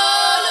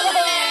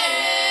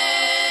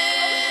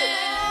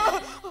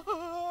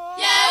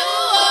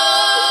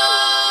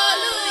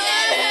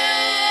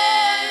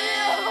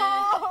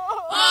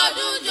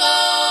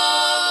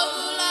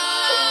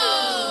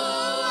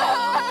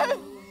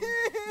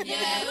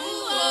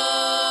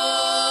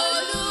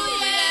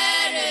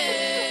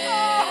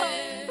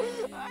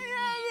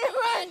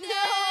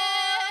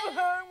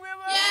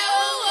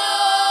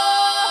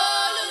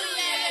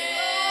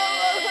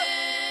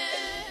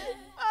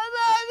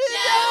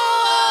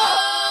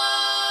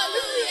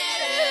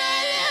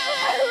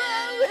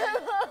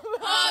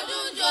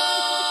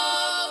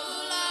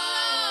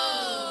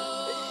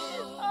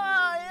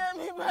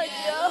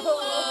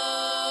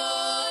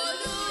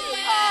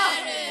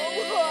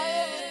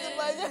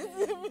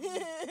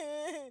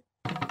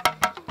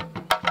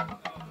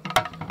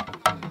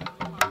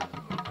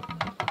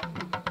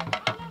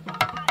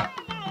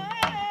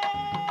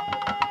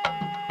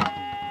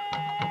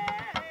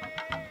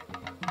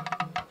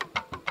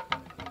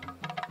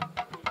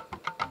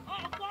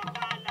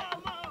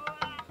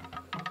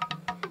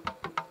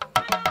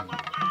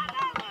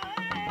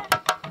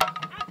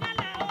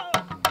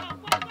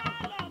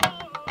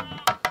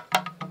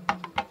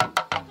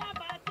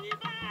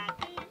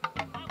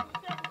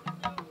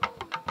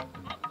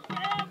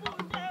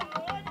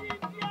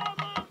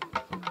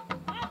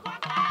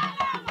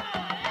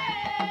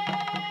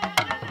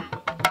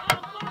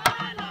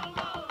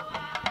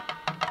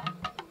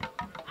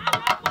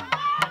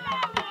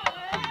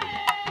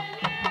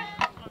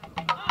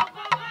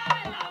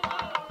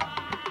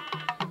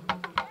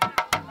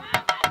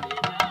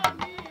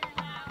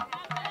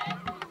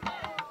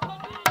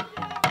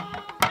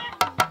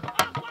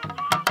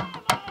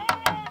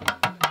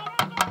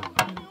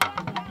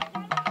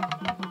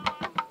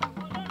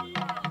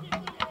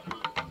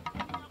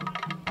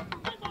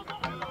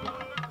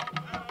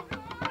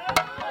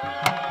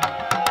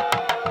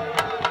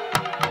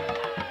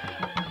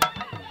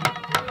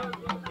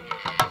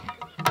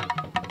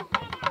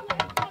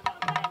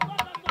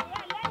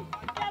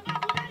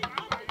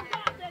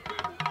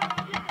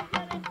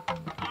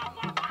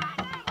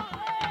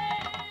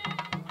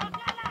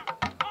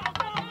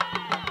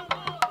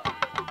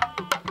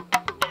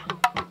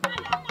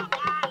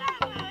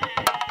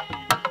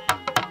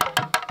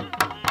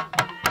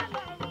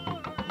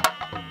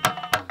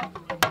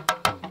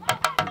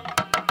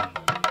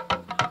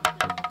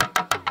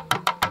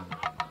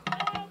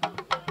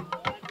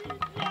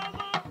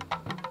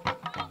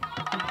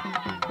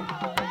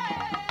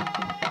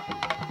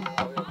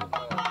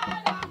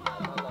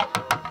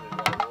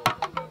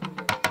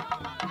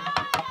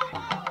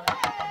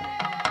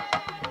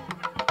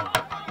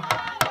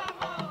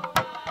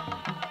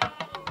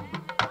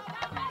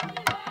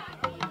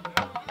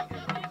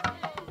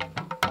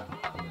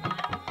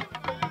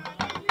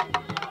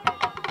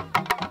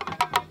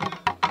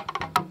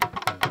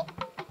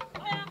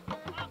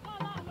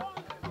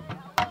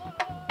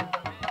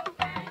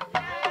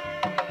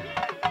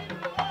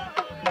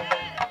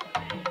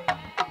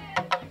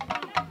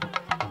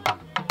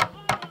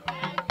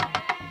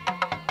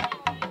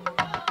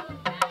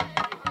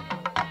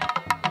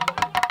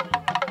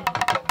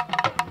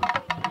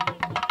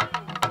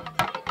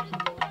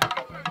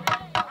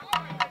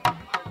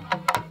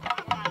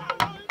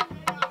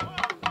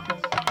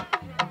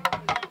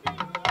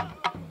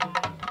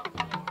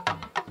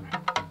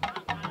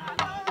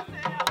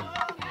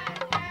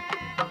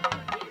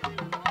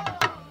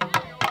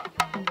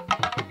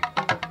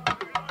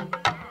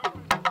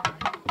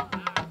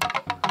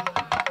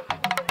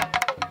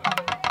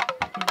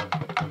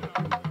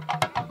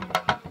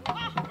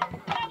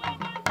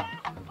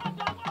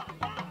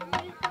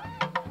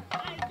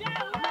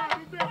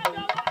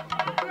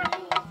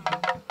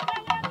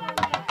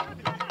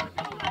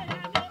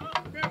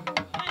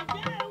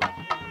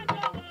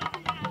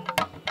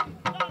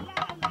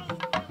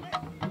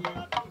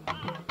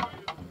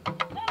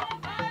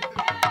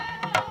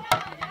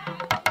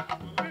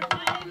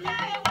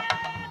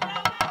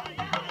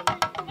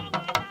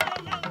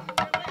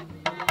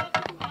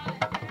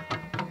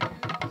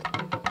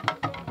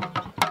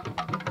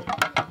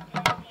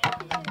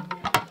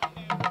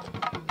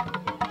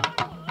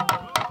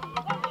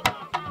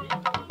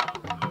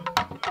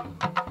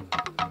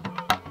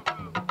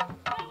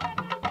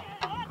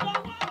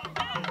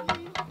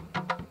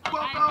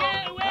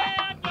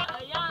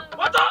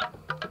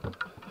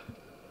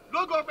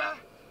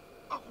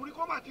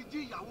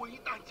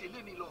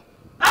 lé ní lọ.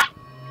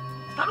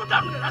 Ta ló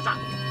dànù rẹ̀ lásà?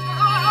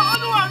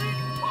 Olúwa mi,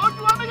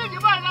 ojú wa méjèèjì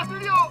báyìí láti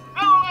rí o.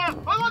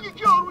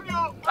 Olókìkí òru ni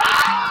o.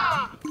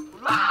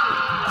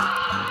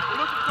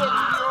 Olókìkí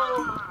òru ni o.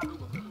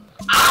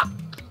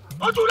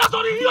 Ojú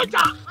lásán ni yóò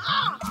jà.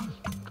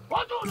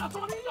 Ojú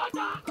lásán ni yóò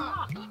jà.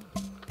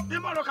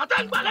 Ìmọ̀ràn kàtà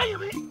ń gbà lẹ́yìn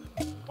mi.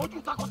 Ojú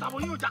takọ̀tàbọ̀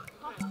yóò jà.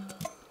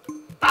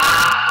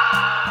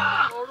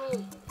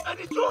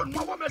 Ẹni tí yóò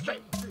náwó mẹsẹ̀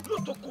yóò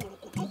tó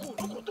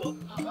kòròkòtò.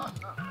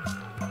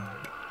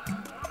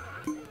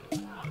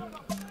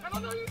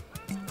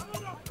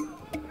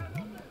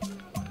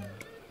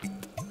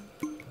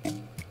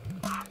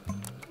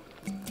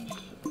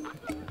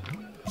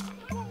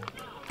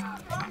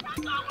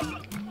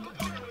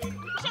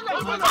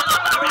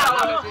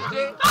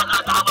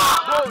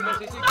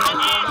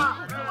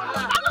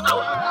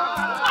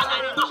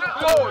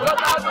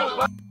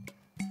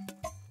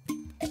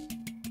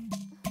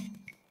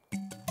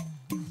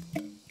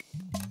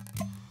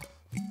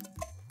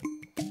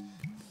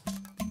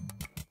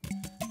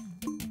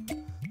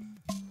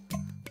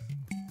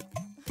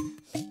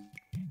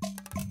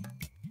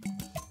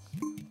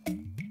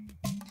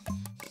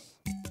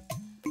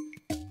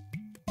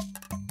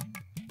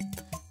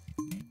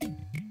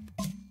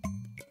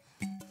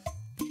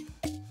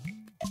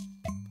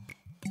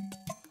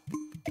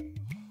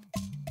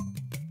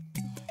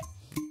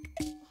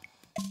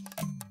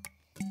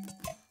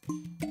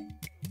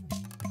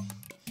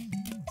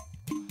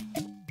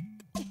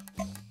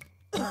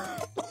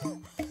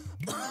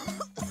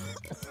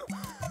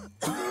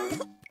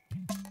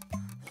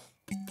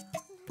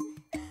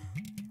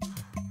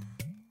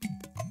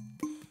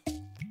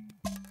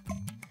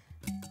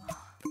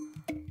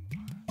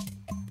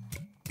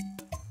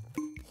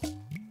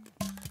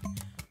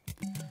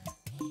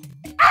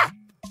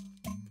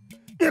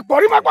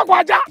 Ìpọ̀rí máa pápá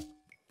ajá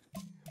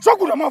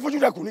sókùn lọ́mọ fojú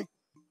dẹkùn ni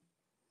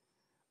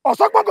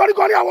ọ̀sọ́gbọ́n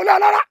gọrígọrí àwọn olé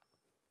alára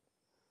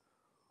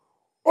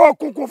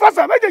òkùnkùn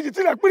fẹ́fẹ́ méjèèjì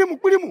tilẹ̀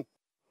pírímù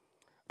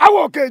àwọn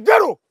òkè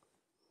ìjẹ́rò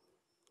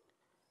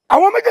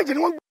àwọn méjèèjì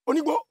ni wọ́n gbé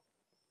onígbó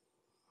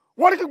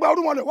wọ́n ní kígba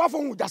orúmọlẹ̀ wá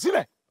fohùn ìjà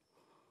sílẹ̀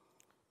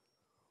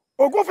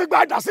Ògún fi gba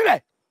àdá sílẹ̀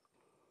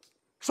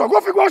Ṣàngó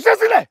fi gba ọṣẹ́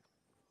sílẹ̀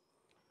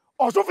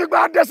Ọ̀ṣun fi gba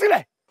adẹ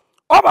sílẹ̀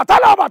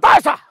Ọbàtálá ọba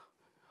táìsà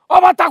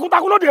ọba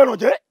takuntakun lóde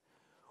èròjé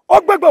ó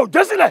gbégbé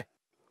òjé sílẹ̀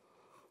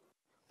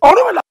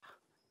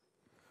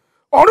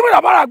Ọ̀rúnmìlà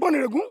bára àgbọn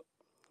nìrègún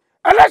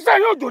ẹlẹ́sẹ̀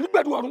yóò jò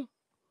nígbẹ̀dù ọ̀run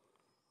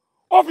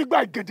ó fi gba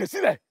ìgèdè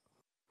sílẹ̀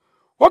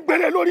ó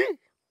gbélé lórí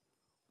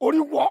orí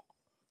wọ́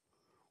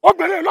ó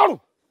gbélé lọ́rùn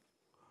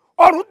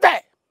ọrùn tẹ̀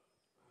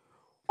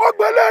ó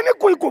gbélé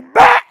níkùn ikùn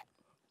bẹ́ẹ̀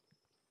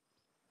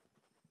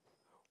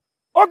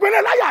ó gbélé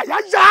láyà àyà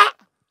yá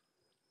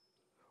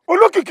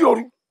Olókìkí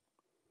òru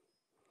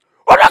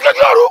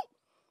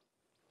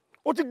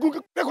ó ti gun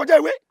kọjá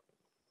ìwé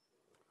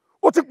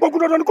ó ti pogun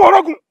dandan ní kó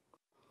ọrọ́gun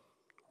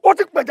ó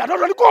ti pẹ̀jà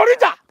dandan ní kó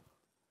oríjà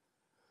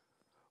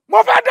mo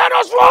fẹ́ dáná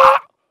sun ọ́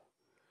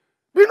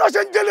bí iná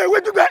ṣe ń jẹ́lẹ̀ ewé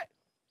gbígbẹ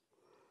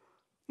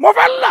mo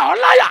fẹ́ là ọ́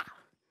láyà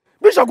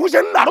bí Ṣàngó ṣe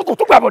ń là lóko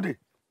tó gbàbọ̀dẹ̀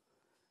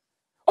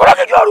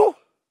Olókìkí òru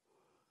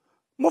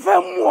mo fẹ́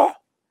mú ọ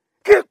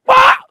kí n pa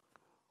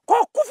kó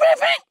kú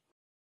fífín.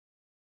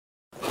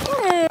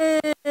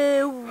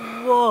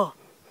 Èèwọ̀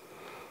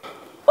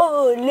ò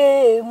lè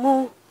mú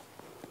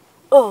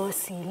ó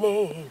sì lè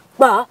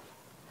pa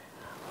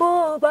bó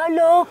bá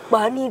ló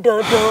pa ní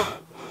dandan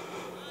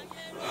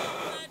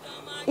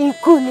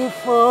ikú ni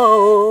fún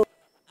ọ.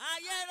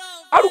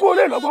 Arúgbó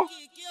olè lọ́gbọ́n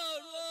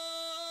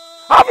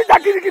àfijá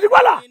gidigidi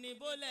wàlà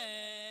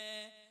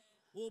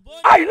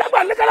àyílágbà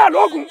nìkàlà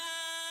lóògùn.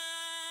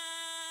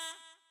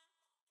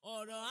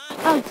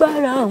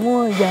 Agbára àwọn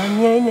ìyá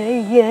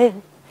yẹlẹyẹ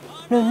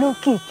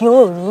lọ́lọ́kìkí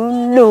òru ń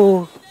lò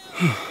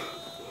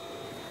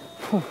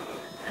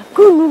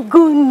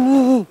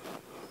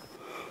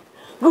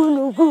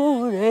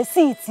gúnugún rẹ̀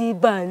sì ti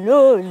bà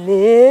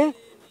lóòlé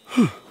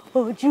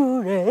ojú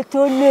rẹ̀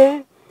tó lé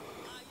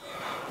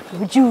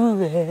ojú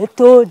rẹ̀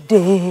tó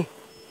dé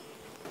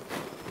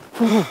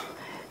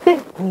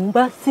bẹ́ẹ̀kún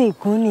bá sì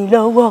gún ni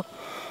lọ́wọ́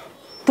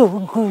tó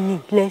gún ni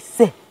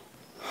lẹ́sẹ̀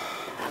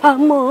a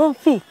máa ń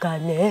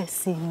fìkàlẹ̀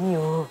sí ni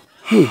o.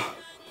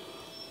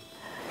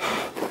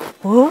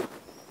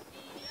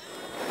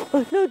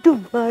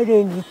 Olódùmarè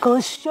nìkan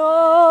ṣọ́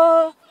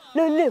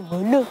ló lè mú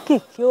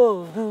Olókìkí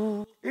òru.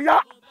 Ìyá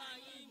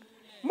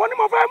mo ní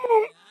mo fẹ́ mú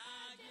un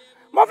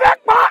mo fẹ́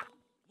pa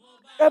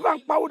ẹ bá ń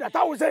pa òdà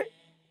táwọn ṣe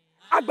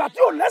àgbà tí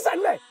ò lẹ́sẹ̀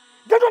ńlẹ̀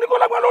jẹjọ ní kó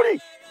lágbá lórí.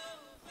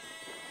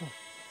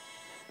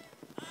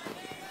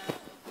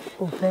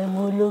 Ò fẹ́ mú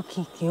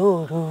Olókìkí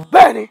òru.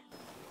 Bẹ́ẹ̀ni.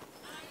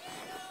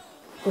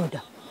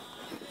 Òdà.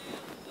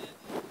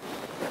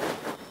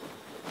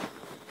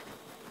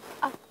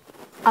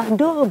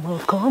 Àdóòmọ̀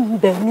kan ń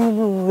bẹ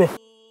nínú rẹ̀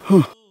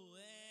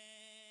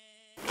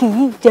kì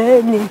í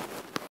jẹ́ ni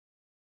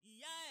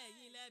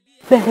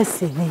bẹ́ẹ̀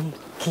sì ni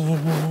kì í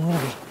mú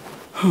ni.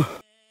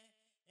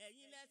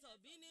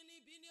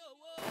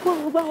 Bó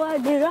bá wà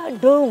ní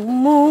rádòun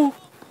mú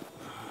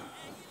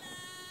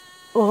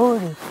ó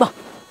rí pa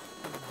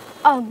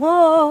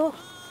àmọ́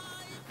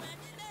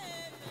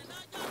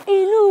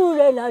inú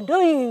rẹ̀ làdó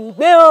yìí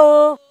gbé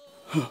o.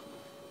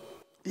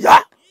 ìyá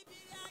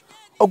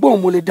ọgbọ́n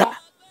mo lè dá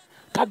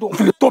kádùn òun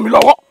fi lè tó mi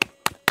lọ́wọ́.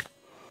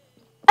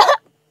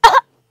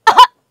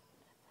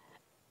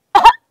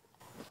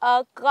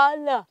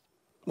 àkàlà.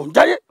 mò ń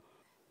jáyé.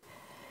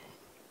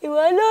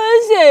 ìwọ ló ń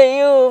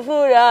ṣèyún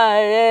fúnra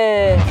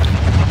rẹ̀.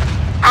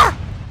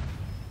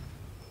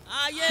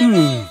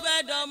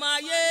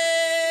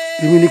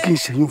 èmi ni kí n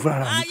ṣèyún fúnra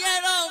mi.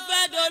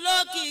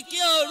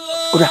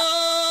 ó dà.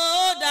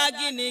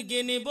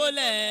 gìnìgìnì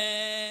bólẹ̀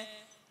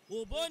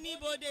òbó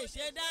níbodè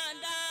ṣe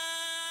dáadáa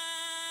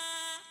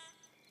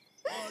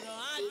ọ̀rọ̀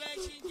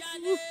agẹ́sí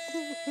jáde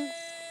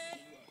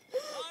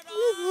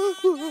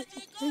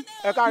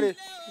ẹ káre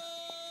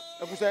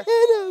ẹ kúṣẹ́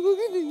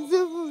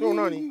tóun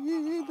náà ni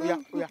óyá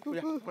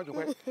mọ́jọ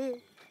pẹ́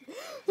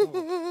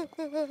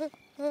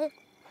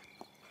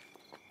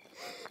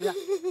óyá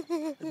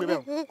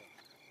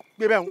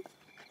gbé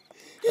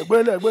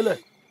bẹ́ẹ̀ ẹgbẹ́lẹ̀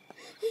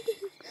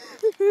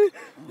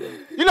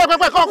ilé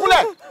pẹpẹ kan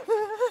kúlẹ̀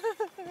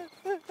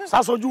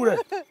sásojú rẹ̀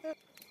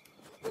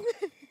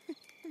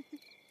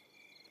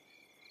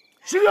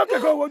sírí òkè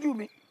kan wojú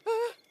mi.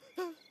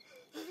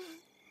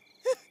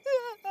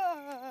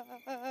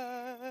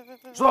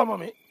 sọ ọmọ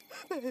mi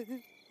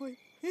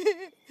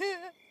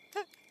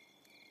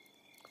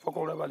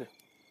fọkàn rẹ balẹ̀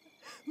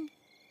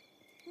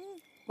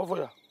mọ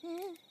fọyà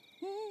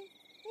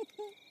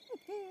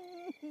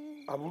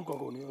àbúrò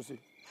kankan ò ní yọ sí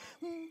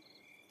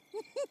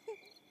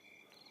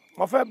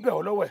mo fẹ́ bẹ̀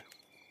ọ́ lọ́wọ́ ẹ̀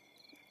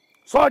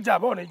sọ́ọ̀jà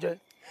bọ́ọ̀ ní jẹ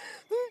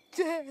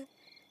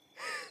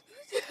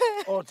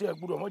ọtí ẹ̀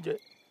gbúdọ̀ mọ́ jẹ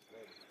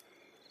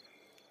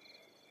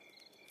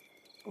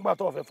nígbà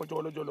tó o fẹ́ fọjọ́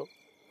ọlọ́jọ́ lọ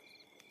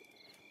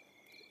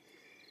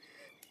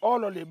ọ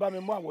lọ lè bá mi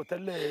mú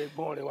àwọ̀tẹ́lẹ̀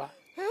ẹ̀gbọ́n rẹ wá.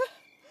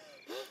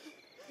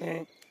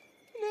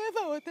 ní ẹ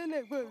fà àwọ̀tẹ́lẹ̀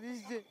ẹ̀gbọ́n mi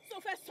ṣe. tó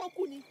fẹ́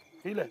sọ́kù ni.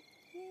 ilẹ̀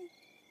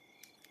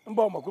ń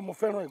bá ọmọ pé mo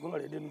fẹ́ràn ẹ̀gbọ́n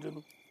rẹ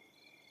dénúdénú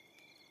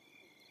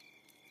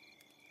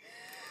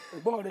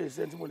ẹ̀gbọ́n rẹ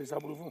ìṣẹ́ tí mo lè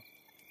ṣàbùrù fún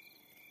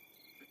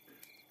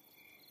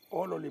ọ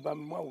lọ lè bá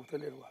mi mú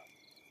àwọ̀tẹ́lẹ̀ rẹ wá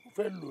mo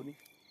fẹ́ lò ní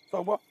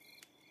sọgbọ́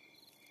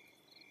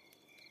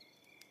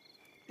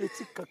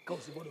etí kankan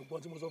ò sì gbọdọ̀ gbọ́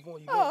tí mo sọ fún ọ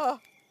yìí bọ́ọ̀.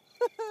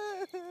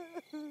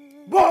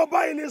 bọ́ ọ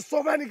báyìí lè sọ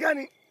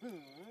fẹ́nikẹ́ni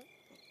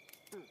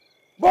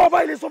bọ́ ọ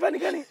báyìí lè sọ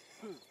fẹ́nikẹ́ni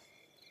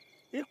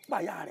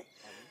ìpàyà rẹ̀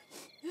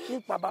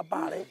ìpà bàbá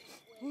rẹ̀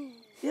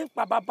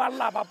ìpà bàbá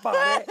ńlá bàbá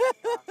rẹ̀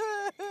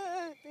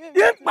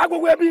ìpà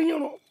gbogbo ẹbí yín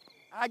run.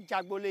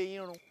 ajagbolé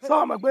yín run. sọ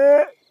ma pé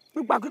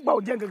pípa ò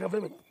jẹ́ nǹkan kan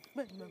fún mi.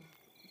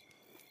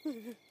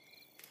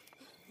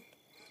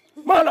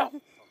 máa lọ.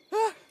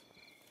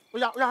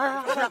 Oya.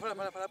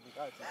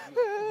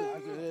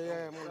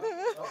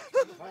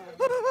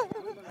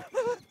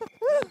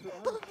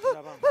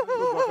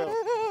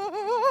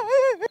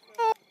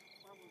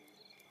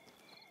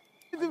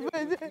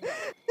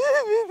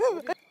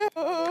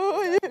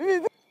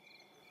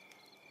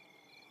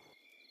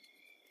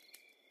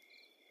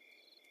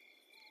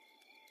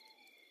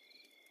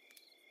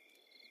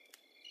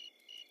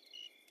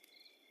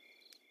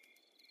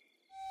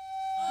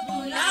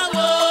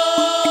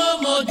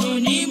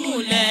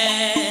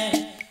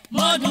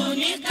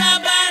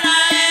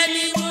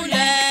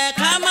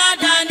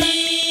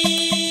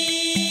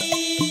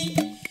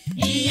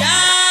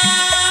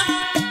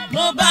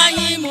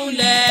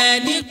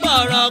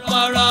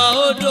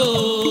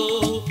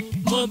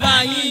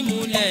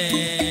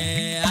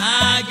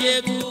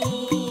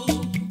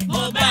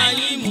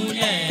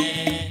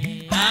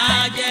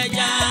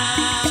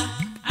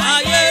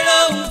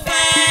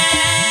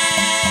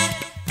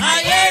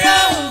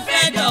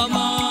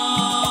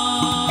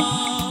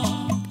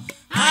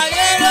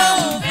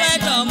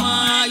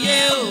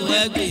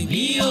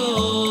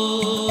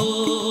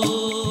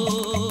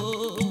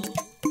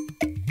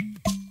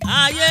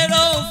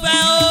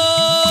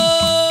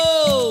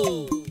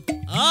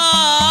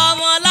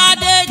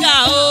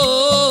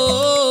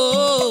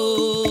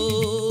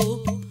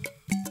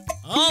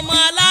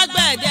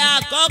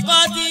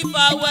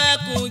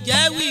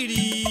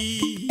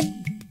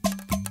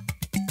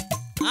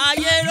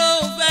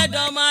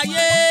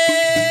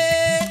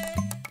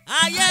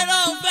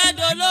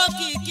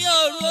 Olokiki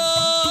òru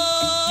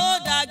ó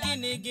dá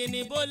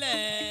gìnìgìnì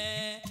bólẹ̀.